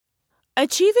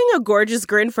Achieving a gorgeous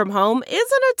grin from home isn't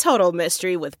a total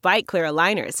mystery with Bite Clear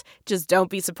aligners. Just don't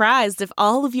be surprised if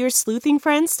all of your sleuthing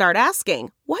friends start asking,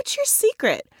 "What's your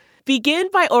secret?" Begin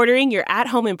by ordering your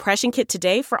at-home impression kit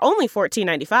today for only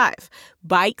 $14.95.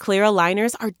 Bite Clear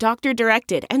aligners are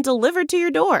doctor-directed and delivered to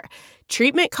your door.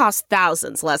 Treatment costs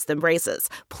thousands less than braces.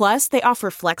 Plus, they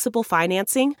offer flexible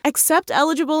financing, accept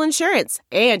eligible insurance,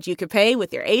 and you can pay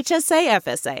with your HSA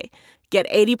FSA. Get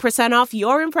 80% off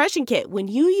your impression kit when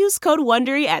you use code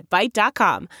WONDERY at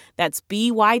Byte.com. That's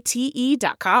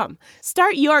BYTE.com.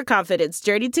 Start your confidence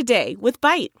journey today with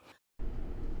Byte.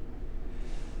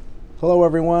 Hello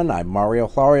everyone, I'm Mario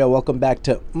Florio. Welcome back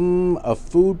to a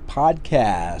Food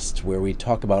Podcast, where we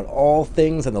talk about all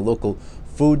things on the local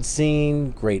food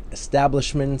scene, great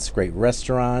establishments, great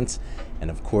restaurants,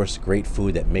 and of course, great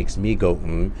food that makes me go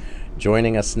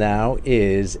Joining us now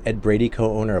is Ed Brady,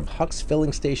 co-owner of Huck's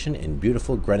Filling Station in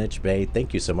beautiful Greenwich Bay.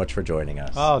 Thank you so much for joining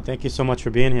us. Oh, thank you so much for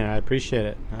being here. I appreciate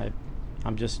it.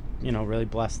 I'm just, really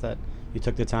blessed that you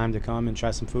took the time to come and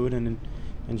try some food and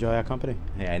enjoy our company.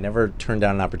 Hey, I never turned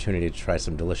down an opportunity to try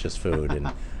some delicious food,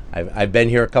 and I've been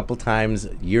here a couple times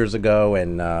years ago,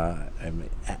 and I'm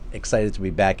excited to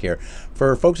be back here.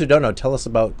 For folks who don't know, tell us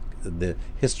about the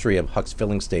history of Huck's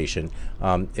Filling Station.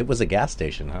 It was a gas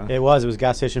station, huh? It was a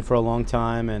gas station for a long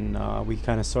time, and we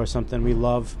kind of saw something. We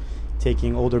love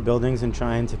taking older buildings and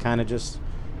trying to kind of just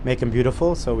make them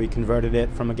beautiful, so we converted it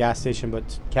from a gas station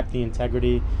but kept the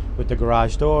integrity with the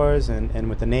garage doors and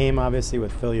with the name, obviously,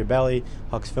 with Fill Your Belly,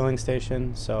 Huck's Filling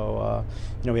Station. So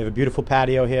we have a beautiful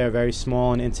patio here, a very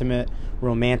small and intimate,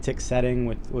 romantic setting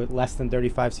with less than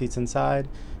 35 seats inside,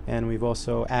 and we've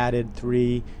also added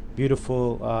 3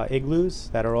 beautiful igloos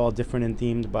that are all different and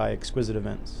themed by exquisite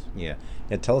events. Yeah.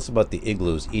 Tell us about the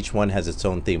igloos. Each one has its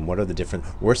own theme. What are the different...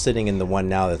 We're sitting in the one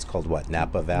now that's called what?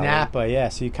 Napa Valley? Napa, yeah.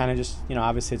 So you kind of just,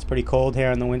 obviously it's pretty cold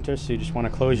here in the winter, so you just want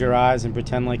to close your eyes and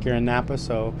pretend like you're in Napa.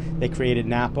 So they created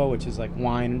Napa, which is like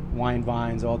wine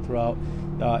vines all throughout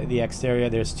the exterior.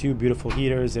 There's 2 beautiful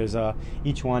heaters. There's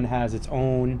each one has its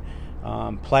own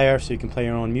player, so you can play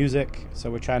your own music. So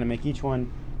we're trying to make each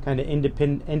one kind of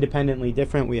independently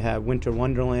different. We have Winter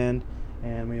Wonderland,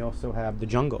 and we also have the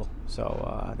Jungle.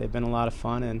 So they've been a lot of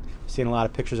fun, and seen a lot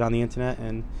of pictures on the internet,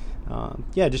 and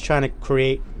just trying to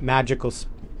create magical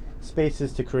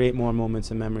spaces to create more moments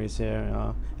and memories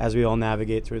here as we all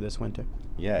navigate through this winter.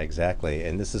 Yeah, exactly.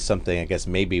 And this is something, I guess,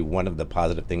 maybe one of the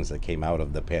positive things that came out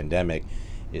of the pandemic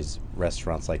is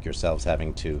restaurants like yourselves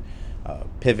having to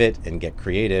pivot and get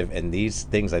creative, and these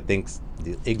things, I think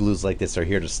the igloos like this are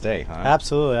here to stay, huh?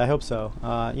 Absolutely, I hope so.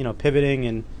 Pivoting,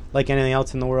 and like anything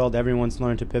else in the world, everyone's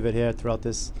learned to pivot here throughout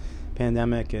this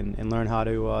pandemic and learn how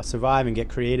to survive and get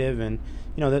creative. And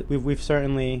that we've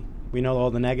certainly, we know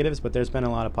all the negatives, but there's been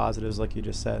a lot of positives, like you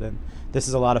just said, and this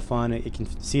is a lot of fun. It can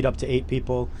seat up to 8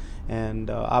 people, and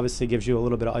obviously gives you a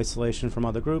little bit of isolation from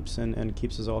other groups, and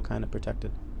keeps us all kind of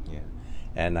protected. Yeah,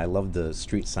 and I love the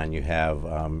street sign you have.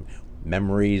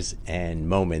 Memories and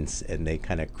moments, and they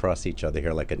kind of cross each other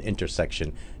here like an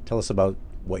intersection. Tell us about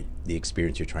what the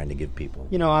experience you're trying to give people.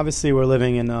 Obviously we're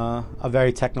living in a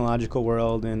very technological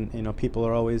world, and people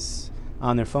are always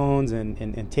on their phones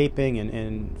and taping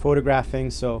and photographing,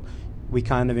 so we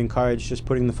kind of encourage just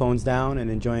putting the phones down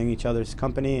and enjoying each other's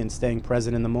company and staying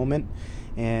present in the moment,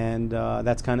 and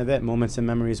that's kind of it. Moments and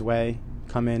Memories way.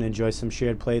 Come in, enjoy some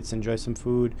shared plates, enjoy some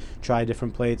food, try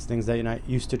different plates, things that you're not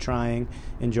used to trying,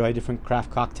 enjoy different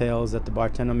craft cocktails that the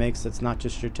bartender makes. That's not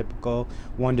just your typical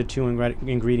 1 to 2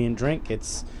 ingredient drink.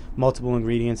 It's multiple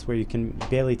ingredients where you can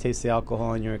barely taste the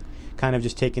alcohol, and you're kind of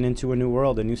just taken into a new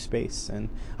world, a new space. And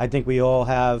I think we all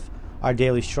have our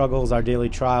daily struggles, our daily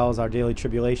trials, our daily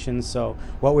tribulations. So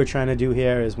what we're trying to do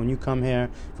here is, when you come here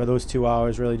for those 2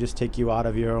 hours, really just take you out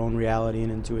of your own reality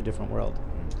and into a different world.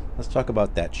 Let's talk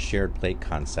about that shared plate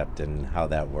concept and how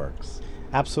that works.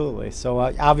 Absolutely. So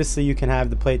obviously you can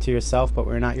have the plate to yourself, but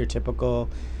we're not your typical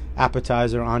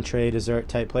appetizer, entree, dessert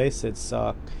type place. It's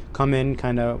come in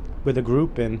kind of with a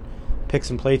group and pick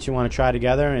some plates you want to try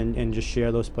together, and just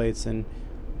share those plates, and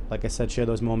like I said, share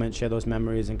those moments, share those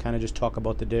memories, and kind of just talk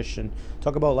about the dish and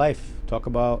talk about life, talk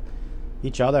about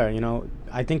each other.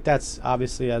 I think that's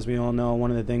obviously, as we all know,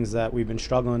 one of the things that we've been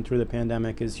struggling through the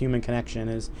pandemic is human connection,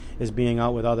 is being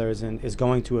out with others, and is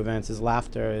going to events, is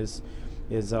laughter, is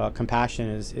compassion,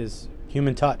 is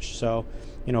human touch. So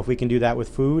if we can do that with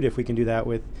food, if we can do that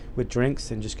with drinks,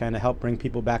 and just kind of help bring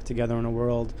people back together in a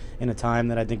world, in a time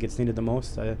that I think it's needed the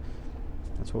most,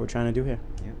 that's what we're trying to do here.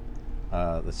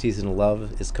 Yeah. The season of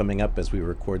love is coming up as we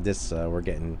record this. We're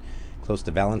getting close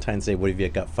to Valentine's Day. What have you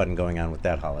got fun going on with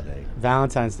that holiday?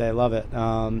 Valentine's Day, I love it.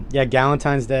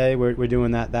 Galentine's Day, we're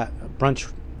doing that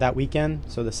brunch that weekend.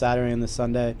 So the Saturday and the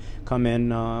Sunday, come in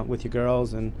with your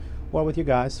girls or with you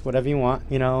guys, whatever you want,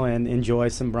 and enjoy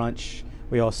some brunch.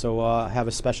 We also have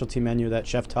a specialty menu that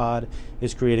Chef Todd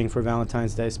is creating for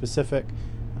Valentine's Day specific.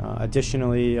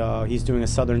 Additionally, he's doing a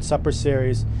Southern Supper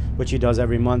series, which he does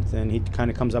every month, and he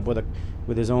kind of comes up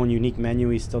with his own unique menu.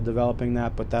 He's still developing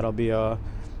that, but that'll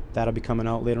be coming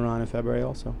out later on in February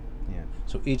also. Yeah.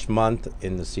 So each month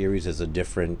in the series is a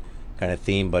different kind of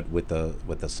theme, but with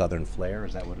the Southern flair.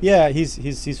 Is that what it is? Yeah,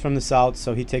 he's from the South,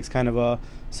 so he takes kind of a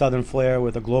Southern flair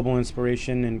with a global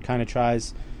inspiration and kind of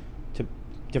tries to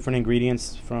different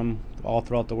ingredients from all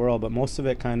throughout the world, but most of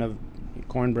it kind of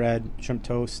cornbread, shrimp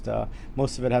toast,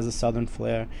 most of it has a Southern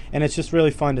flair, and it's just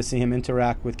really fun to see him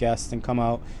interact with guests and come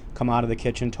out of the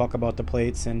kitchen, talk about the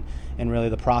plates and really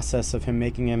the process of him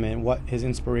making them and what his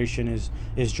inspiration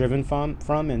is driven from.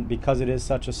 And because it is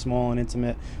such a small and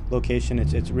intimate location,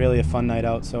 it's really a fun night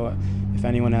out. So if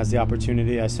anyone has the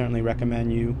opportunity, I certainly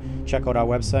recommend you check out our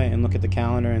website and look at the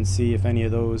calendar and see if any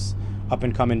of those up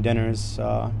and coming dinners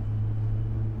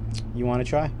you want to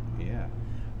try.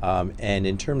 And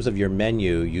in terms of your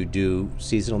menu, you do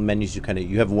seasonal menus.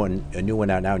 You have a new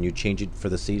one out now, and you change it for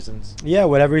the seasons. Yeah,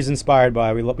 whatever he's inspired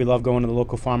by. We love going to the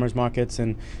local farmers markets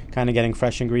and kind of getting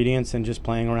fresh ingredients and just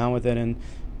playing around with it and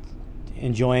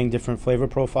enjoying different flavor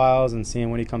profiles and seeing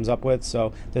what he comes up with.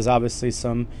 So there's obviously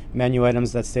some menu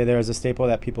items that stay there as a staple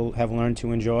that people have learned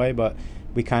to enjoy, but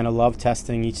we kind of love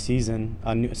testing each season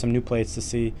some new plates to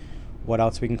see what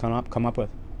else we can come up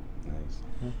with.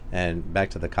 And back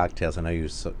to the cocktails, I know you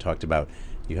talked about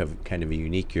you have kind of a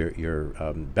unique your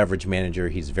beverage manager.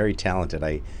 He's very talented.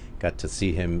 I got to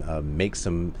see him make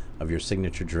some of your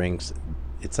signature drinks.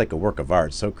 It's like a work of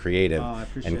art, so creative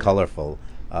and colorful.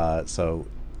 So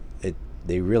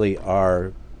they really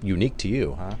are unique to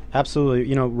you, huh?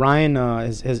 Absolutely. Ryan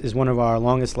is one of our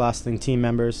longest lasting team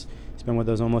members. He's been with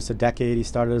us almost a decade. He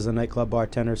started as a nightclub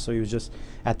bartender, so he was just,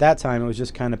 at that time, it was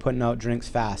just kind of putting out drinks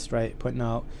fast, right? Putting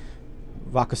out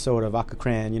vodka soda, vodka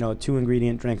cran,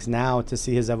 2-ingredient drinks. Now to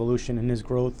see his evolution and his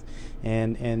growth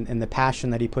and the passion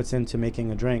that he puts into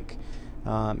making a drink,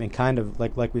 and kind of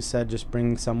like we said, just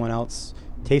bringing someone else,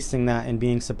 tasting that and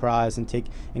being surprised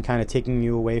and kind of taking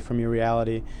you away from your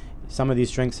reality. Some of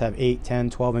these drinks have 8,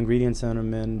 10, 12 ingredients in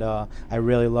them, and I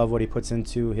really love what he puts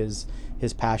into his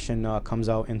passion comes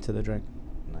out into the drink.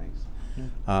 Nice.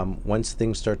 Yeah. Once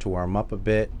things start to warm up a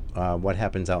bit, what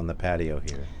happens out on the patio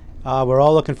here? We're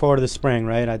all looking forward to the spring,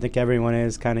 right? I think everyone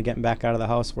is kind of getting back out of the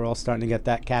house. We're all starting to get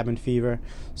that cabin fever.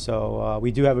 So we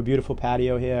do have a beautiful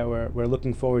patio here. We're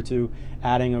looking forward to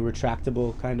adding a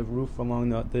retractable kind of roof along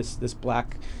this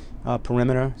black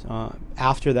perimeter.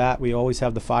 After that, we always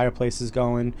have the fireplaces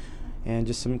going and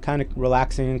just some kind of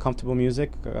relaxing and comfortable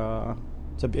music.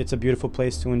 It's a beautiful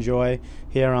place to enjoy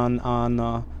here on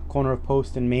the corner of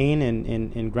Post and Main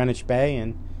in Greenwich Bay.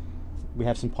 And we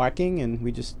have some parking, and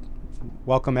we just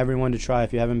welcome everyone to try.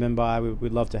 If you haven't been by,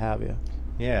 we'd love to have you.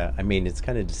 Yeah, I mean, it's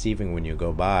kind of deceiving when you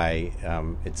go by.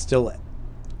 It still,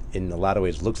 in a lot of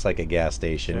ways, looks like a gas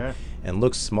station. Sure. And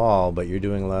looks small, but you're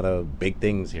doing a lot of big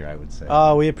things here, I would say.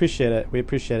 Oh, we appreciate it.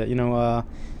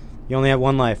 You only have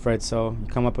one life, right? So you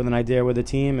come up with an idea with a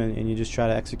team, and you just try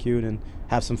to execute and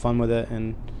have some fun with it.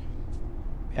 And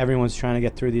everyone's trying to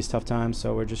get through these tough times,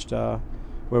 so we're just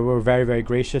we're very, very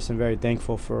gracious and very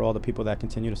thankful for all the people that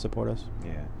continue to support us.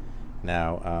 Yeah.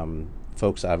 Now,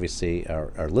 folks obviously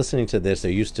are listening to this. They're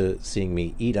used to seeing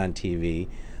me eat on TV,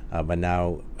 but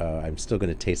now I'm still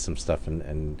going to taste some stuff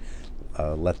and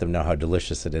let them know how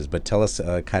delicious it is. But tell us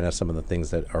kind of some of the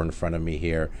things that are in front of me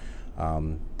here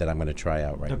that I'm going to try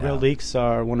out right now. The grilled leeks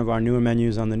are one of our newer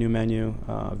menus on the new menu.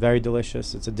 Very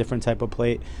delicious. It's a different type of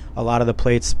plate. A lot of the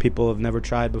plates people have never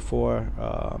tried before.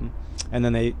 And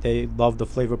then they love the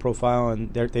flavor profile,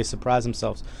 and they surprise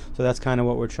themselves. So that's kind of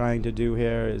what we're trying to do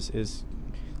here is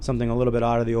something a little bit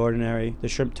out of the ordinary. The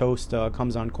shrimp toast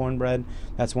comes on cornbread.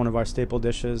 That's one of our staple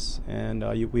dishes.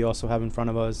 And we also have in front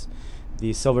of us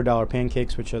the silver dollar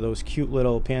pancakes, which are those cute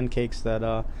little pancakes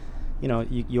that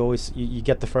you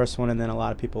get the first one, and then a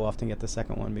lot of people often get the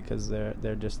second one because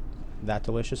they're just that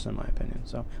delicious, in my opinion.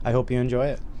 So I hope you enjoy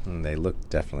it. They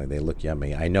look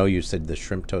yummy. I know you said the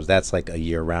shrimp toast, that's like a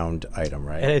year-round item,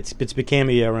 right? It's became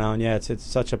a year-round. Yeah, it's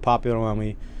such a popular one.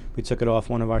 We took it off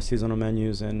one of our seasonal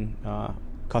menus, and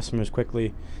customers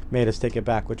quickly made us take it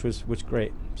back, which was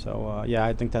great. So yeah,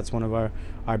 I think that's one of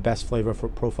our best flavor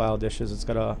profile dishes. It's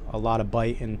got a lot of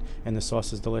bite, and the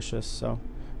sauce is delicious. So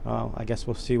I guess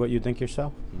we'll see what you think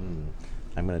yourself.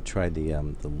 I'm going to try the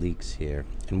leeks here.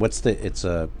 And it's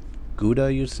a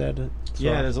Gouda, you said?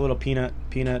 Yeah, there's a little peanut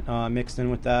mixed in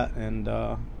with that, and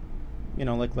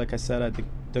like I said, I think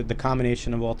the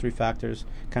combination of all three factors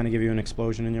kind of give you an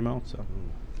explosion in your mouth. So.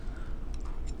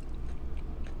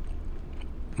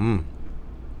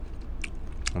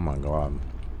 Oh my God,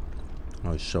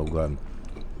 that was so good.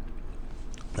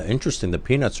 Interesting. The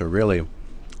peanuts are really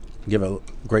give a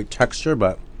great texture,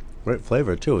 but great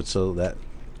flavor too. It's so that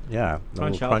the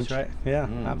Crunch little helps, right? Yeah,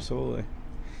 absolutely.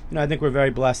 I think we're very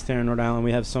blessed here in Rhode Island.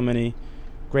 We have so many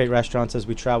great restaurants as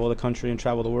we travel the country and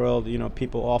travel the world.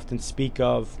 People often speak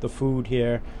of the food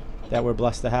here that we're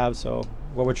blessed to have. So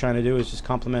what we're trying to do is just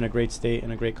complement a great state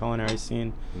and a great culinary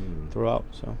scene throughout.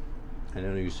 So. I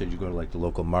know you said you go to like the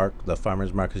local the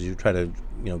farmers markets. You try to,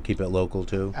 keep it local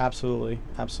too. Absolutely.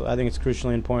 I think it's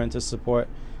crucially important to support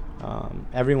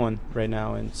everyone right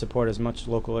now and support as much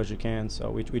local as you can.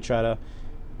 So we try to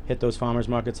hit those farmers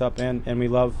markets up, and we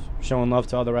love showing love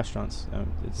to other restaurants.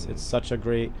 It's such a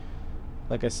great,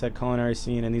 like I said, culinary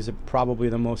scene, and these are probably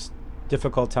the most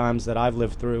difficult times that I've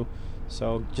lived through.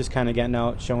 So just kind of getting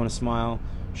out, showing a smile,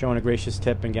 showing a gracious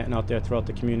tip, and getting out there throughout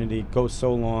the community goes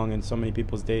so long in so many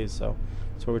people's days. So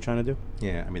that's what we're trying to do.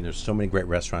 Yeah, I mean, there's so many great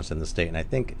restaurants in the state, and I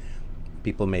think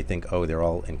people may think, oh, they're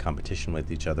all in competition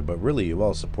with each other, but really you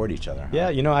all support each other.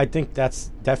 Huh? Yeah, I think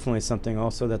that's definitely something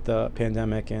also that the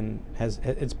pandemic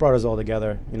it's brought us all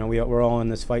together. We're all in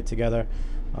this fight together.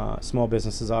 Small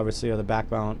businesses obviously are the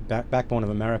backbone of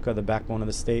America, the backbone of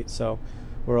the state. So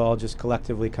we're all just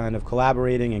collectively kind of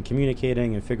collaborating and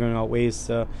communicating and figuring out ways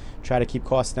to try to keep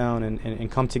costs down and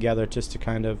come together just to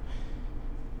kind of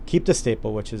keep the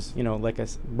staple, which is, like I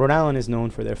said, Rhode Island is known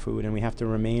for their food, and we have to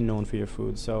remain known for your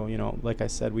food. So, like I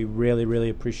said, we really, really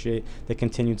appreciate the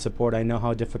continued support. I know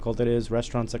how difficult it is.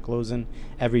 Restaurants are closing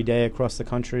every day across the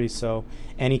country. So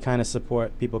any kind of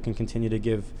support people can continue to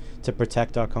give to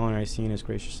protect our culinary scene is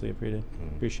graciously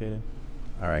appreciated.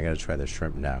 All right, I got to try the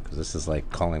shrimp now because this is like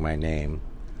calling my name.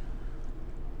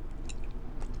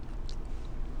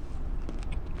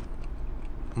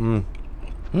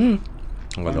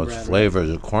 Oh, those flavors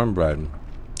of cornbread.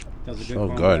 So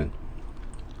good.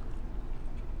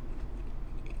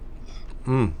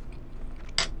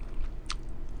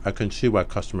 I can see why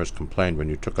customers complained when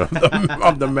you took it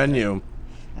off the menu.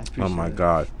 Oh my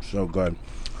God, so good.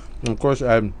 And of course,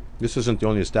 this isn't the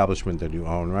only establishment that you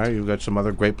own, right? You've got some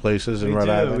other great places in Rhode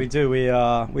Island. We do. We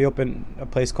opened a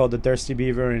place called the Thirsty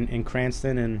Beaver in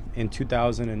Cranston in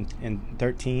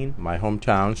 2013. My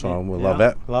hometown, so we love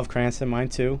it. Love Cranston, mine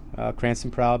too.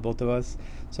 Cranston proud, both of us.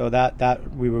 So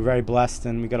that we were very blessed,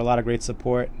 and we got a lot of great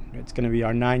support. It's going to be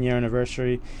our 9-year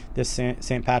anniversary this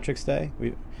St. Patrick's Day.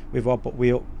 We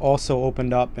also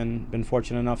opened up and been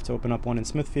fortunate enough to open up one in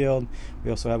Smithfield. We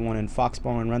also have one in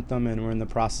Foxborough and Rentham, and we're in the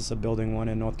process of building one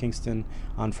in North Kingston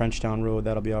on Frenchtown Road.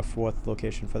 That'll be our 4th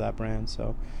location for that brand.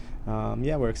 So,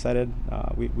 we're excited.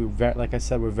 Like I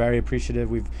said, we're very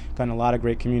appreciative. We've gotten a lot of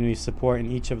great community support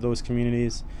in each of those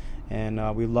communities. And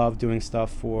we love doing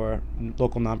stuff for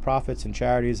local nonprofits and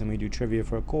charities, and we do trivia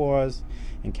for a cause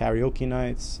and karaoke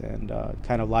nights and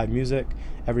kind of live music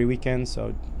every weekend.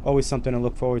 So always something to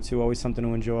look forward to, always something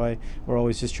to enjoy. We're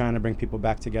always just trying to bring people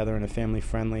back together in a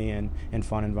family-friendly and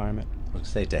fun environment. Let's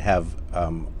say to have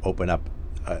open up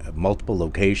multiple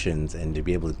locations and to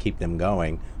be able to keep them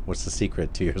going, what's the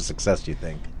secret to your success, do you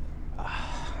think?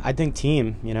 I think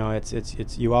team,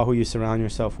 it's you are who you surround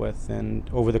yourself with. And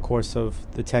over the course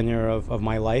of the tenure of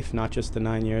my life, not just the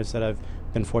 9 years that I've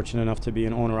been fortunate enough to be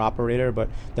an owner-operator, but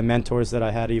the mentors that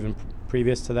I had even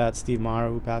previous to that, Steve Mara,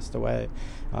 who passed away,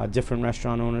 different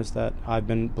restaurant owners that I've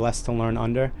been blessed to learn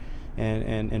under,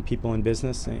 and people in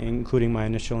business, including my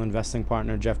initial investing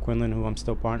partner, Jeff Quinlan, who I'm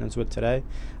still partners with today.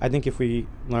 I think if we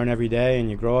learn every day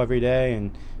and you grow every day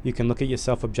and you can look at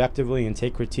yourself objectively and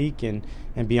take critique and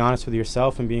be honest with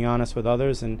yourself and being honest with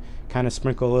others and kind of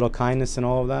sprinkle a little kindness in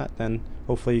all of that, then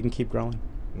hopefully you can keep growing.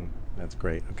 That's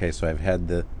great. Okay, so I've had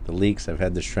the leeks, I've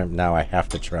had the shrimp. Now I have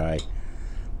to try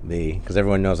because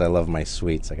everyone knows I love my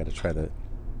sweets. I got to try the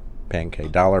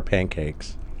dollar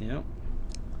pancakes. Yep.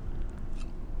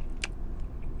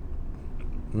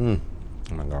 Oh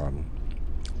my God.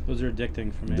 Those are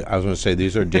addicting for me. I was going to say,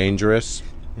 these are dangerous.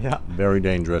 Yeah. Very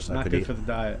dangerous. Not good for the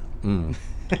diet. So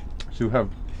you have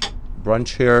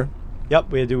brunch here? Yep,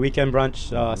 we do weekend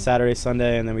brunch Saturday,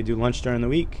 Sunday, and then we do lunch during the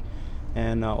week,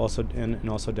 and also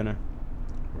dinner.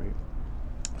 Great.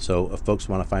 So if folks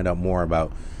want to find out more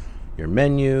about your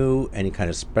menu, any kind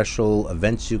of special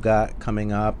events you got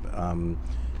coming up,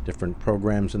 different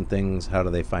programs and things, how do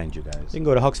they find you guys? You can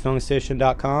go to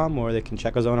hucksfillingstation.com, or they can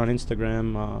check us out on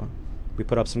Instagram. We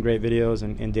put up some great videos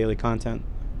and daily content.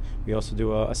 We also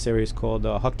do a series called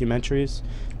Huckumentaries,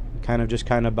 kind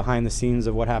of behind the scenes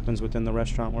of what happens within the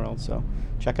restaurant world. So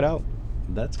check it out.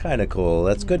 That's kind of cool.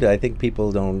 That's good. I think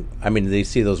people don't. I mean, they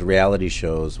see those reality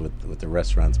shows with the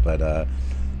restaurants, but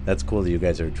that's cool that you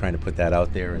guys are trying to put that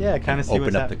out there and Yeah, kind of see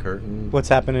open up the curtain. what's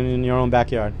happening in your own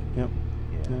backyard. Yep.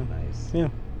 Yeah, nice. Yeah.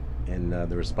 And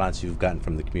the response you've gotten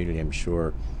from the community, I'm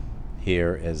sure,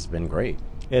 here has been great.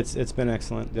 It's been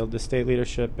excellent. The state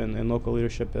leadership and local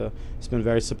leadership has been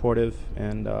very supportive,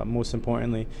 and most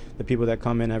importantly, the people that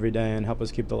come in every day and help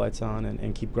us keep the lights on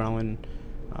and keep growing.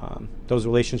 Those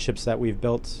relationships that we've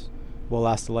built will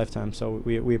last a lifetime. So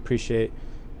we appreciate.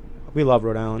 We love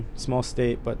Rhode Island, small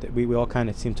state, but we all kind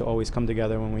of seem to always come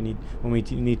together when we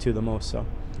need to the most. So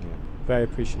very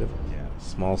appreciative. Yeah,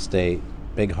 small state,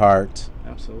 big heart.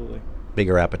 Absolutely.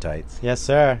 Bigger appetites. Yes,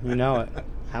 sir. You know it.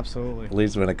 Absolutely. At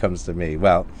least when it comes to me.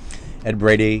 Well, Ed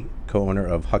Brady, co-owner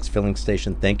of Huck's Filling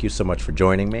Station, thank you so much for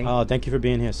joining me. Oh, thank you for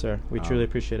being here, sir. We truly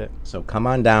appreciate it. So come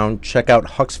on down, check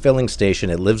out Huck's Filling Station.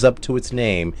 It lives up to its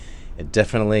name. It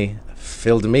definitely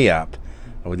filled me up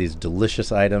with these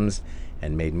delicious items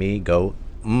and made me go,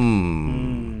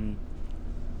 mmm.